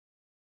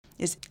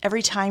is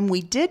every time we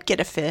did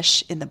get a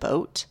fish in the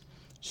boat,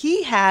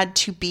 he had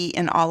to be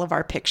in all of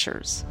our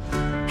pictures.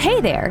 Hey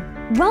there!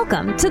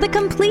 Welcome to the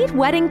Complete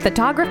Wedding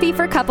Photography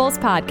for Couples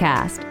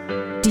podcast.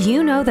 Do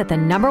you know that the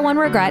number one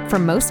regret for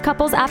most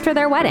couples after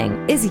their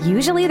wedding is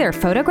usually their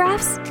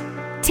photographs?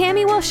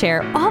 Tammy will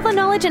share all the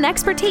knowledge and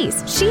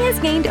expertise she has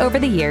gained over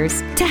the years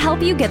to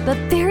help you get the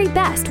very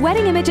best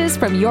wedding images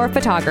from your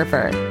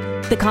photographer.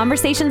 The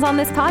conversations on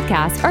this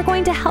podcast are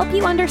going to help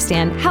you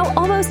understand how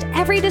almost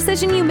every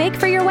decision you make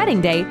for your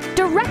wedding day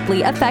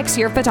directly affects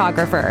your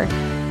photographer.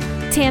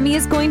 Tammy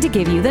is going to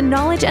give you the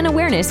knowledge and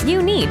awareness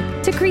you need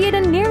to create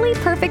a nearly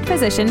perfect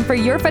position for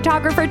your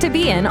photographer to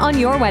be in on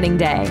your wedding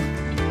day.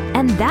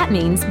 And that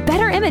means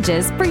better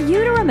images for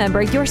you to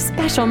remember your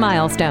special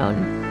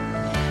milestone.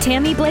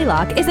 Tammy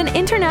Blaylock is an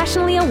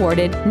internationally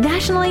awarded,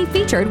 nationally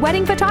featured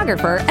wedding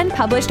photographer and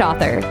published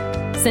author.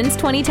 Since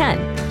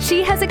 2010,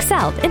 she has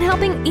excelled in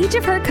helping each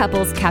of her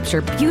couples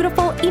capture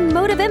beautiful,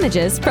 emotive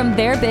images from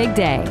their big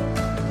day.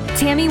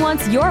 Tammy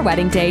wants your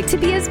wedding day to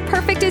be as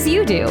perfect as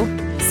you do.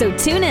 So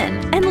tune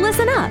in and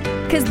listen up,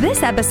 because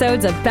this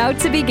episode's about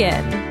to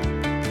begin.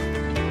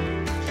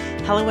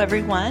 Hello,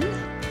 everyone.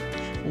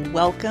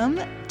 Welcome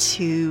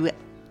to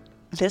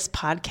this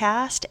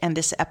podcast and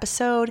this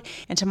episode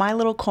into my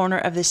little corner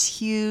of this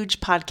huge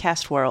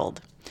podcast world.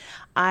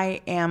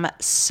 I am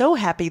so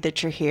happy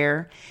that you're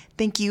here.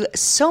 Thank you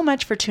so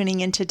much for tuning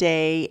in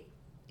today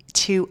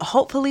to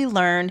hopefully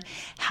learn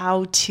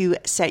how to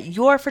set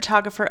your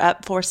photographer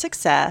up for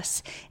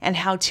success and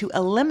how to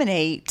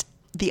eliminate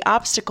the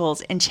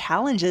obstacles and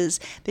challenges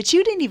that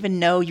you didn't even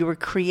know you were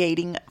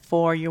creating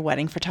for your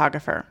wedding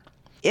photographer.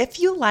 If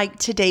you like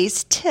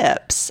today's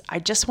tips, I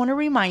just want to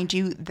remind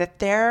you that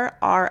there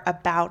are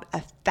about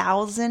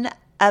 1,000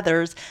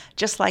 others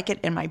just like it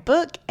in my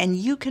book, and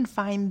you can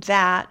find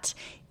that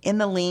in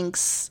the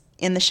links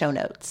in the show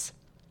notes.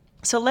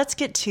 So let's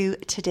get to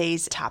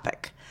today's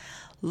topic.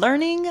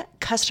 Learning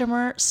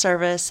customer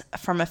service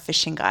from a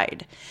fishing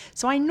guide.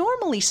 So I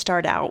normally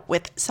start out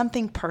with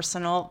something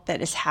personal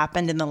that has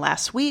happened in the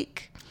last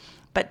week,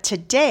 but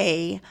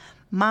today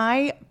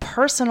my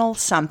personal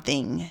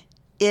something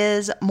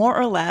is more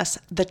or less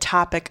the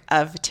topic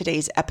of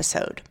today's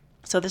episode.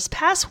 So this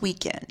past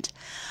weekend,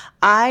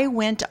 I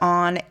went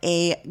on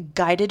a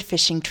guided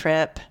fishing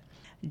trip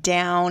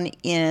down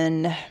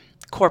in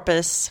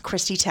Corpus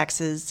Christi,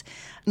 Texas,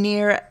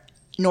 near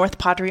North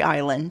Padre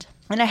Island.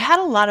 And I had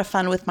a lot of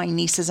fun with my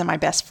nieces and my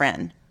best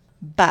friend,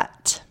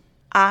 but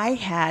I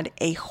had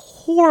a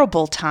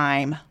horrible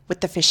time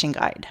with the fishing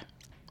guide.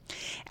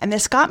 And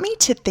this got me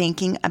to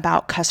thinking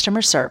about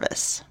customer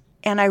service.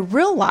 And I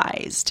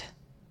realized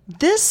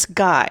this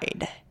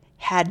guide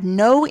had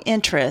no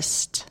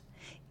interest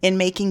in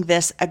making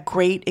this a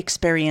great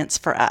experience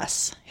for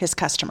us, his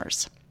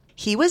customers.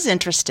 He was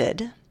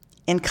interested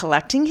in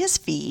collecting his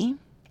fee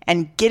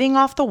and getting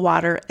off the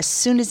water as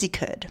soon as he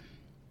could.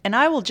 And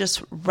I will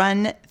just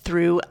run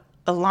through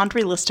a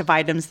laundry list of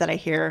items that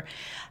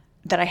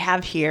I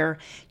have here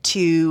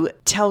to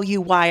tell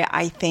you why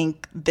I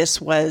think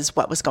this was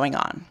what was going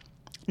on.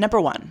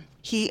 Number one,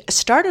 he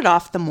started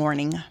off the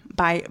morning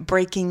by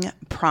breaking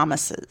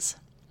promises.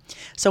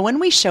 So when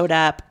we showed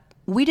up,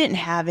 we didn't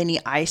have any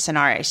ice in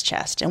our ice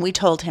chest. And we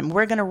told him,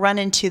 we're going to run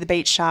into the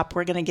bait shop.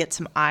 We're going to get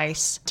some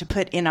ice to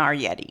put in our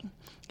Yeti.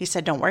 He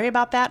said, don't worry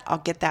about that. I'll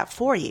get that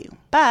for you.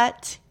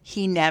 But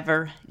he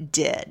never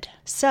did.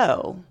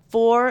 So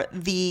for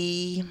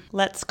the,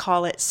 let's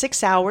call it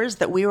 6 hours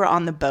that we were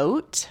on the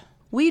boat,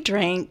 we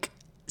drank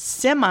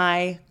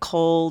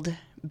semi-cold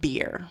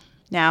beer.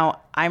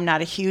 Now, I'm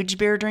not a huge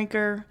beer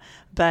drinker,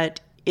 but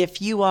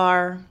if you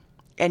are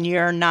and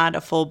you're not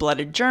a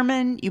full-blooded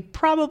German, you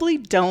probably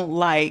don't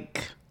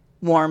like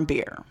warm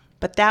beer.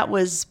 But that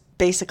was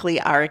basically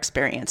our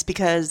experience,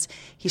 because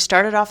he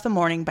started off the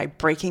morning by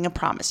breaking a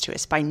promise to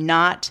us, by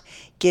not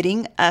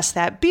getting us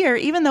that beer,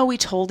 even though we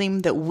told him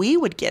that we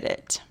would get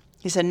it.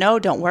 He said, no,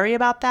 don't worry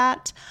about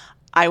that.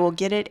 I will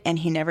get it, and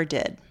he never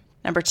did.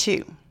 Number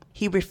two,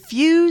 he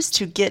refused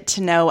to get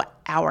to know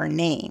our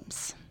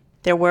names.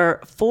 There were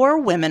 4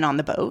 women on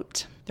the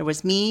boat. There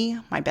was me,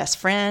 my best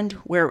friend,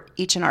 we're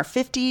each in our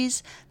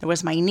 50s. There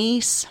was my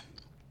niece,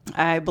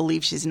 I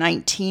believe she's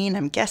 19,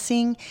 I'm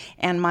guessing,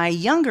 and my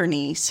younger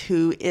niece,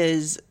 who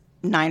is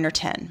 9 or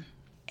 10.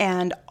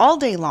 And all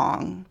day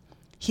long,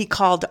 he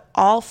called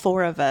all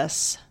 4 of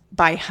us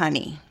by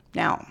honey.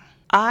 Now,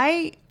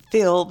 I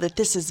feel that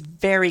this is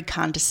very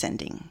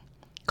condescending,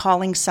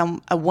 calling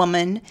a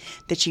woman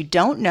that you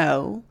don't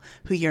know,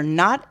 who you're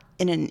not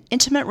in an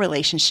intimate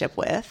relationship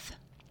with,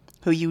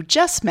 who you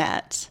just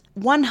met.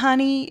 1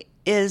 honey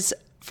is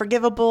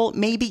forgivable,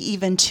 maybe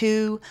even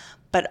 2,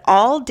 but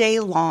all day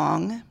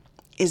long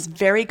is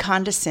very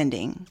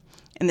condescending,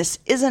 and this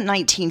isn't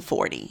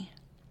 1940.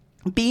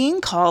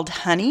 Being called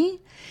honey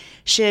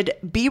should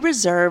be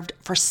reserved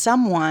for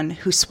someone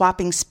who's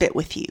swapping spit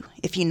with you,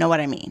 if you know what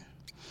I mean.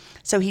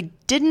 So he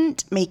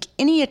didn't make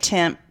any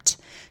attempt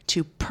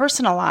to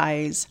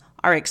personalize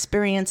our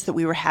experience that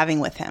we were having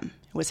with him.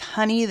 It was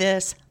honey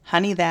this,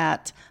 honey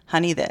that,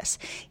 honey this.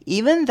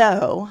 Even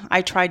though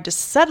I tried to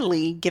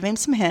subtly give him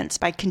some hints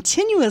by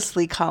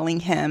continuously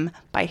calling him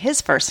by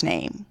his first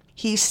name,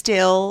 he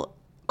still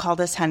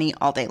called us honey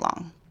all day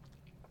long.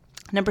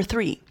 Number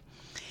 3,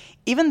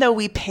 even though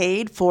we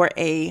paid for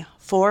a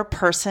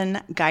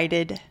 4-person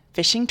guided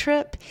fishing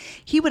trip,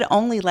 he would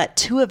only let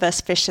 2 of us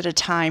fish at a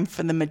time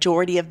for the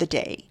majority of the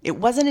day. It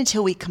wasn't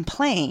until we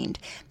complained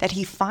that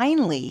he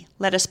finally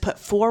let us put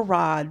 4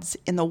 rods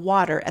in the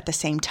water at the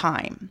same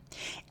time.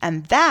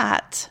 And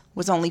that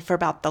was only for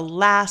about the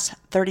last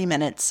 30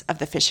 minutes of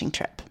the fishing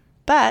trip.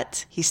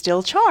 But he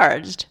still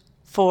charged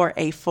for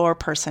a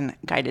 4-person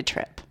guided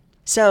trip.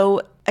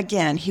 So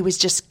again, he was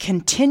just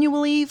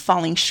continually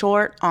falling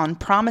short on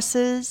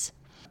promises.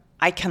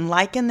 I can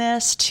liken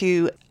this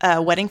to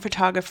a wedding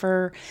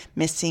photographer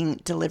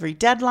missing delivery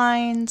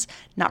deadlines,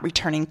 not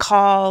returning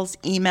calls,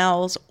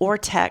 emails, or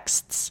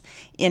texts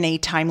in a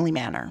timely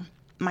manner.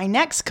 My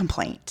next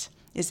complaint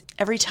is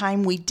every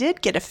time we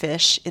did get a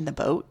fish in the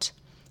boat,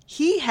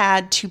 he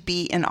had to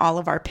be in all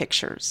of our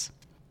pictures.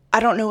 I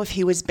don't know if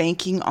he was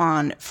banking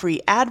on free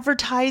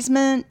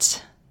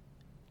advertisement,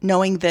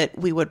 knowing that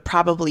we would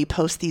probably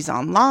post these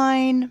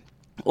online,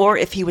 or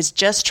if he was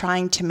just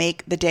trying to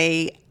make the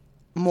day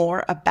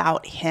more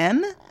about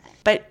him,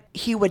 but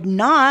he would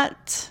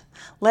not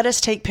let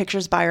us take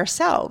pictures by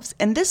ourselves.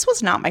 And this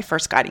was not my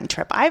first guiding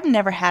trip. I've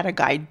never had a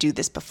guide do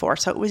this before,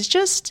 so it was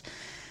just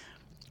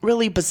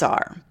really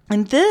bizarre.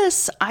 And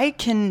this, I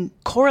can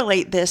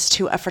correlate this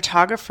to a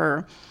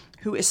photographer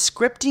who is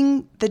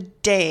scripting the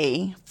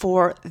day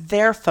for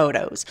their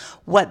photos,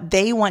 what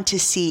they want to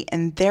see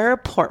in their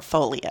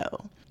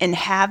portfolio, and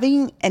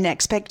having an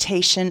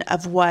expectation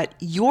of what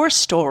your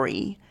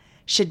story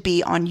should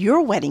be on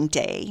your wedding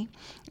day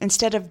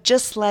instead of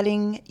just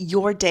letting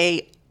your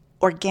day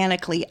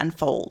organically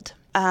unfold.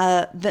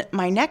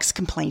 My next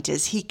complaint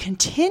is he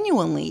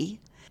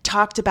continually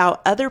talked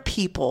about other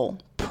people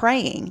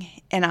praying,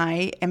 and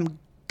I am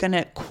going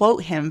to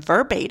quote him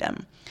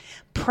verbatim,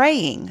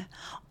 praying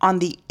on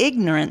the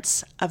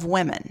ignorance of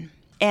women.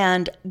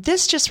 And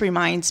this just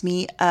reminds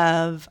me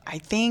of, I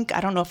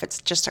don't know if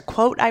it's just a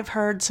quote I've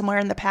heard somewhere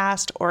in the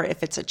past or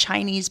if it's a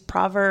Chinese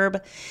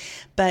proverb,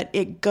 but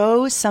it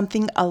goes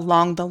something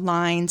along the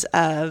lines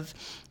of,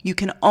 you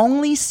can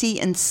only see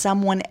in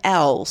someone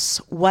else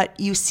what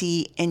you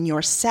see in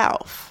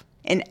yourself.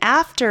 And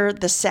after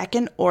the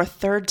second or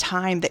third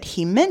time that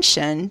he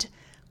mentioned,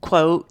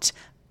 quote,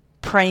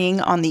 preying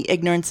on the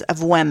ignorance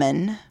of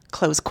women,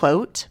 close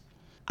quote,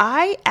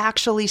 I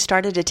actually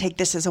started to take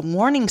this as a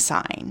warning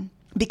sign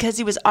because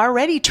he was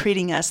already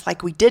treating us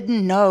like we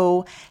didn't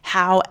know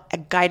how a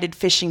guided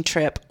fishing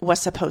trip was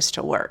supposed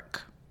to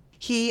work.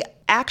 He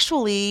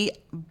actually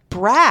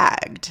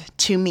bragged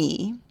to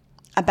me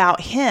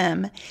about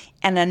him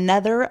and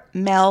another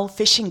male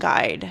fishing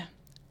guide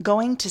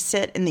going to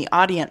sit in the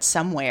audience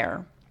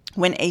somewhere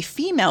when a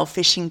female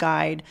fishing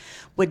guide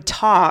would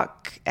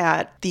talk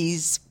at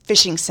these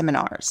fishing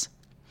seminars.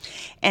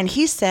 And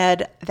he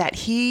said that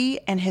he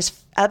and his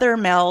other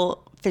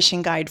male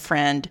fishing guide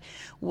friend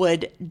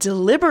would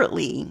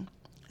deliberately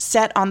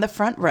sit on the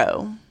front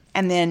row,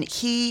 and then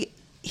he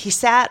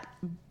sat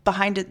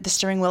behind the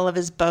steering wheel of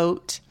his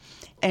boat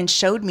and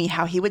showed me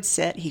how he would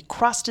sit. He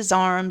crossed his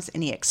arms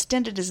and he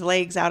extended his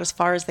legs out as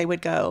far as they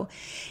would go.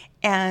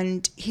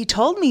 And he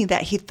told me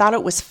that he thought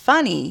it was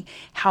funny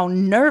how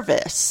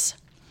nervous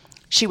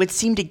she would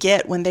seem to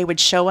get when they would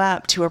show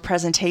up to her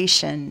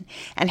presentation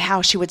and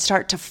how she would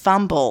start to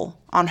fumble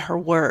on her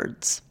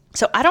words.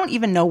 So I don't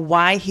even know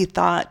why he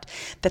thought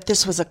that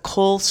this was a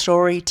cool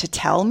story to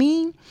tell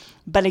me.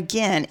 But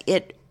again,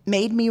 it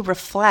made me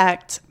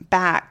reflect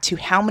back to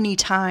how many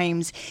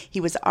times he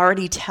was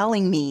already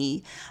telling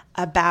me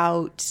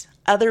about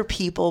other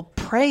people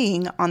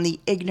preying on the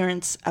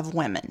ignorance of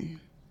women.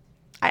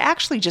 I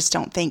actually just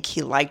don't think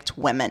he liked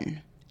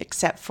women,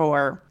 except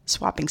for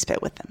swapping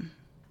spit with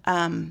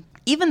them.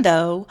 Even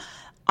though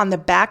on the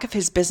back of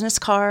his business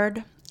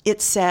card, it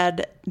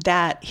said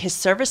that his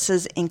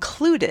services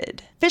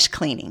included fish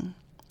cleaning,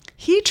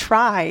 he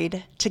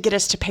tried to get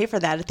us to pay for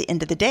that at the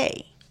end of the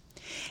day.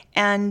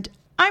 And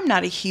I'm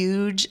not a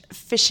huge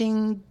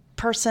fishing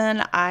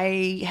person.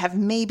 I have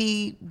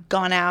maybe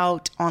gone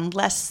out on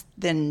less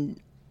than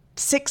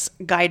 6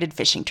 guided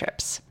fishing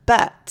trips.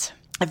 But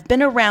I've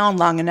been around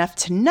long enough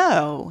to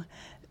know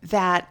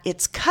that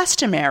it's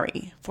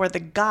customary for the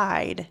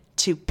guide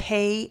to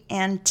pay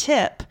and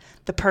tip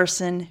the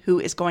person who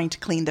is going to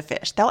clean the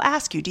fish. They'll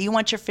ask you, do you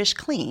want your fish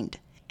cleaned?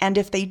 And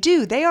if they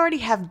do, they already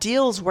have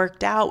deals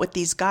worked out with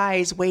these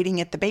guys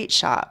waiting at the bait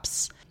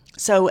shops.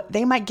 So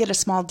they might get a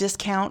small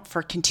discount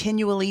for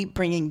continually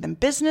bringing them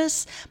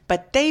business,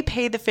 but they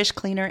pay the fish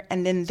cleaner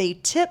and then they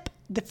tip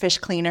the fish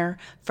cleaner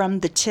from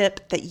the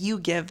tip that you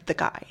give the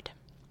guide.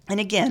 And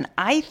again,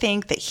 I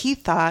think that he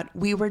thought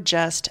we were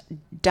just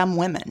dumb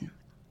women.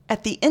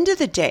 At the end of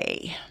the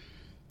day,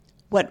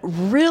 what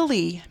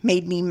really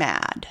made me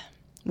mad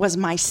was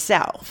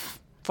myself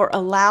for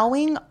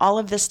allowing all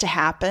of this to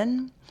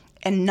happen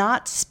and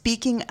not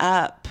speaking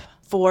up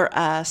for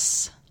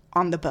us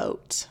on the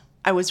boat.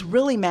 I was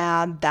really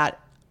mad that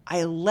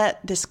I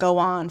let this go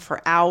on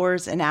for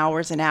hours and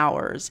hours and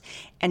hours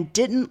and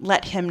didn't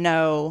let him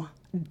know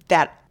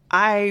that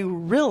I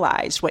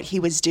realized what he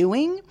was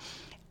doing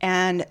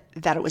and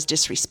that it was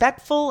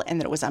disrespectful and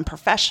that it was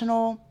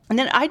unprofessional. And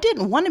then I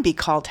didn't want to be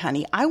called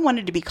honey. I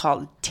wanted to be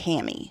called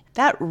Tammy.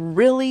 That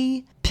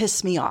really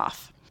pissed me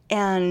off.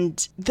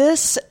 And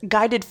this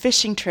guided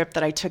fishing trip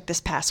that I took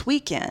this past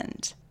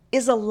weekend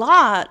is a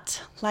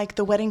lot like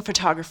the wedding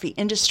photography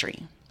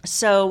industry.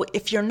 So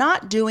if you're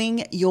not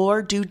doing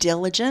your due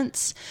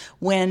diligence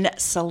when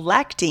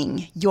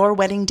selecting your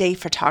wedding day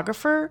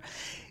photographer,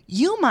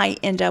 you might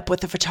end up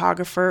with a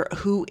photographer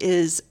who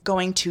is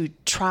going to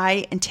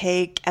try and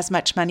take as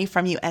much money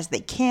from you as they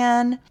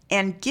can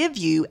and give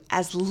you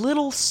as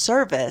little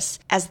service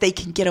as they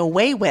can get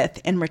away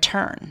with in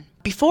return.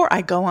 Before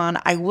I go on,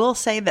 I will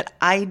say that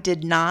I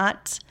did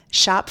not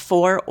shop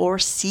for or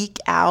seek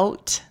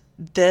out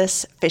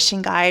this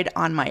fishing guide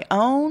on my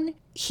own.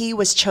 He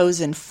was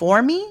chosen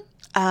for me.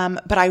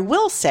 But I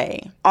will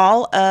say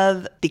all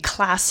of the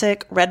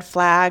classic red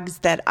flags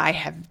that I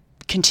have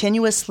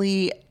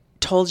continuously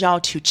told y'all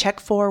to check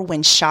for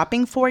when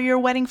shopping for your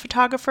wedding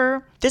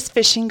photographer. This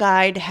fishing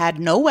guide had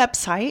no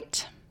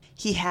website.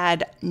 He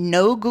had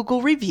no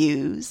Google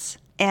reviews.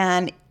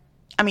 And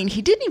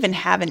he didn't even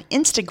have an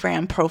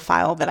Instagram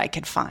profile that I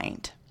could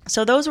find.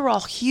 So those are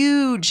all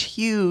huge,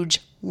 huge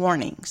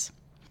warnings.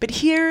 But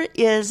here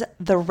is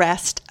the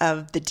rest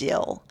of the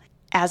deal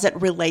as it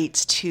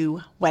relates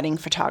to wedding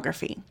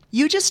photography.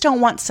 You just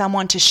don't want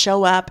someone to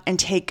show up and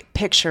take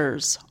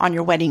pictures on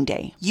your wedding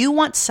day. You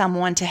want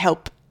someone to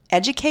help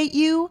educate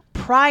you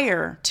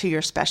prior to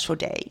your special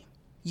day.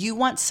 You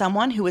want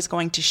someone who is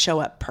going to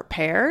show up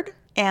prepared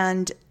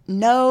and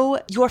know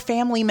your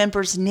family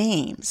members'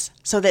 names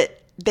so that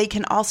they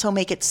can also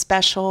make it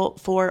special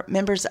for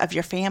members of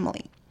your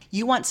family.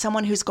 You want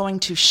someone who's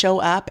going to show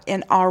up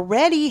and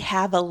already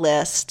have a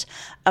list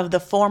of the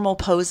formal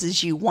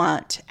poses you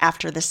want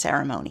after the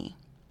ceremony.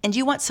 And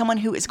you want someone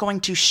who is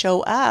going to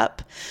show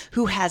up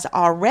who has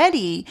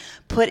already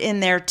put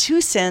in their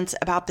 2 cents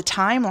about the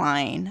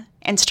timeline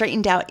and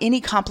straightened out any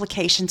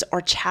complications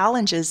or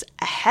challenges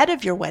ahead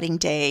of your wedding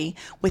day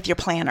with your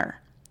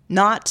planner,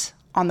 not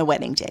on the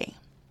wedding day.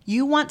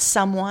 You want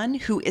someone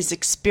who is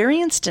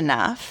experienced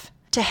enough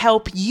to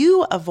help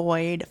you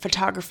avoid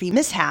photography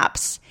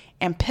mishaps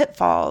and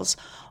pitfalls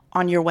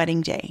on your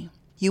wedding day.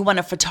 You want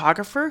a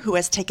photographer who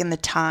has taken the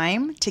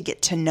time to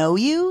get to know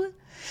you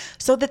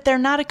so that they're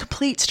not a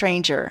complete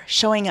stranger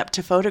showing up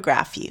to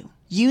photograph you.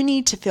 You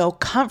need to feel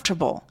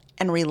comfortable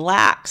and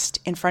relaxed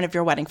in front of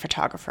your wedding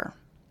photographer.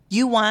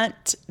 You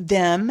want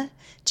them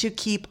to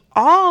keep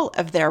all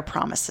of their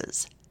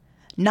promises,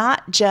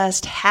 not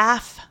just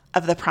half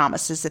of the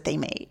promises that they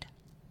made.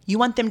 You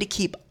want them to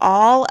keep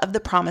all of the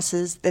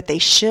promises that they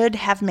should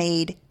have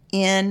made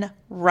in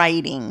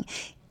writing,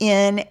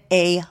 in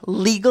a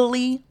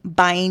legally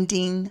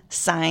binding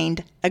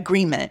signed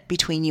agreement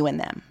between you and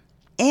them.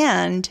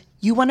 And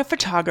you want a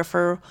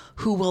photographer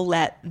who will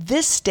let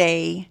this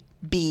day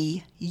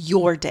be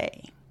your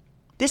day.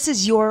 This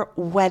is your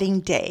wedding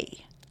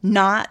day,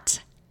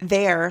 not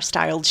their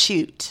styled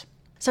shoot.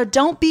 So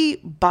don't be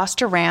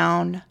bossed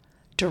around,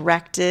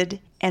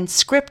 directed, and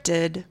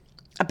scripted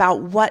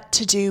about what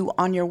to do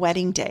on your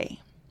wedding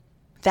day.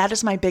 That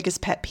is my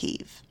biggest pet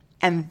peeve.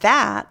 And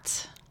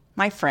that,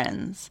 my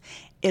friends,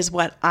 is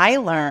what I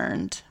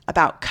learned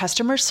about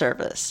customer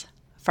service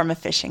from a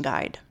fishing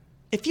guide.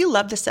 If you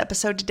love this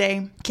episode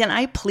today, can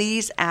I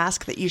please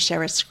ask that you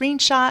share a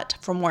screenshot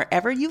from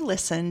wherever you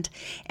listened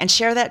and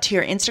share that to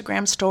your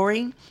Instagram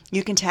story?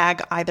 You can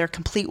tag either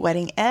Complete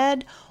Wedding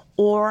Ed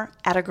or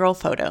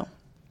 @agirlphoto.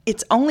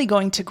 It's only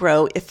going to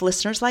grow if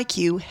listeners like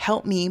you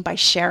help me by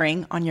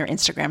sharing on your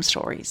Instagram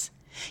stories.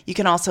 You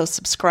can also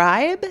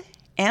subscribe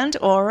and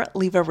or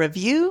leave a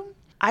review.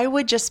 I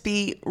would just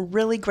be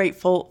really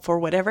grateful for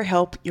whatever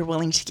help you're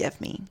willing to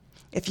give me.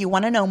 If you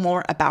want to know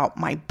more about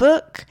my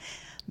book,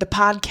 the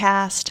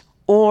podcast,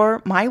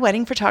 or my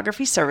wedding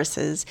photography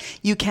services,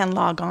 you can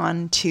log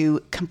on to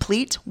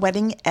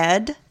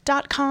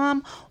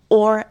CompleteWeddingEd.com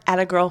or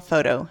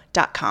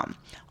 @agirlphoto.com.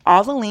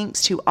 All the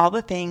links to all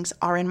the things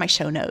are in my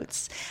show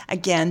notes.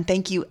 Again,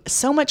 thank you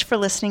so much for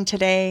listening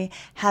today.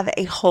 Have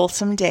a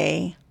wholesome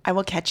day. I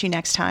will catch you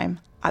next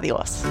time.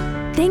 Adios.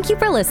 Thank you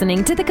for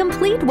listening to the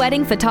Complete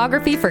Wedding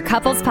Photography for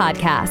Couples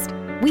podcast.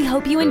 We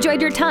hope you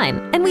enjoyed your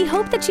time, and we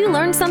hope that you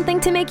learned something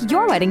to make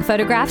your wedding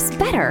photographs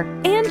better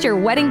and your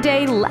wedding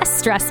day less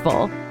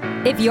stressful.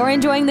 If you're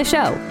enjoying the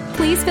show,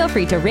 please feel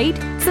free to rate,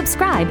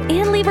 subscribe,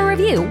 and leave a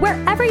review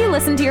wherever you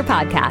listen to your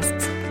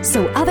podcasts,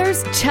 so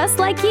others just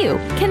like you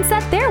can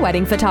set their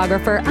wedding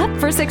photographer up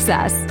for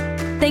success.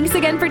 Thanks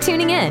again for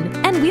tuning in,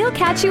 and we'll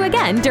catch you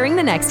again during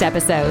the next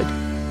episode.